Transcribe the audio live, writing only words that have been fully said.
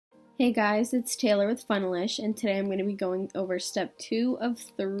Hey guys, it's Taylor with Funnelish, and today I'm going to be going over step 2 of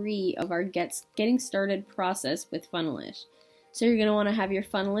 3 of our getting started process with Funnelish. So you're going to want to have your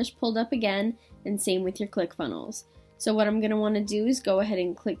Funnelish pulled up again, and same with your Clickfunnels. So what I'm going to want to do is go ahead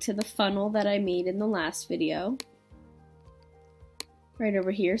and click to the funnel that I made in the last video. Right over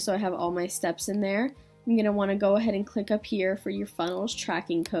here, so I have all my steps in there. I'm going to want to go ahead and click up here for your funnels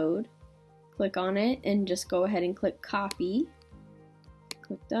tracking code. Click on it and just go ahead and click copy.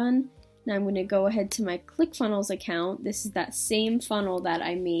 Click done. Now I'm going to go ahead to my Clickfunnels account. This is that same funnel that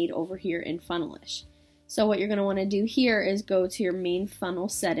I made over here in Funnelish. So what you're going to want to do here is go to your main funnel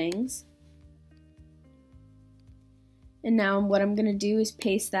settings. And now what I'm going to do is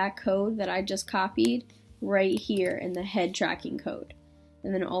paste that code that I just copied right here in the head tracking code.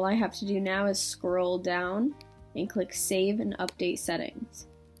 And then all I have to do now is scroll down and click Save and Update Settings.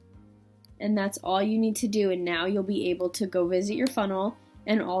 And that's all you need to do, and now you'll be able to go visit your funnel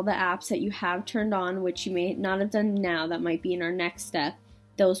and all the apps that you have turned on, which you may not have done now, that might be in our next step.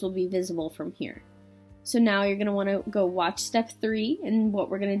 Those will be visible from here. So now you're going to want to go watch step 3, and what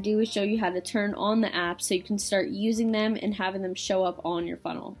we're going to do is show you how to turn on the apps so you can start using them and having them show up on your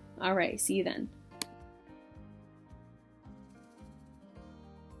funnel. Alright, see you then.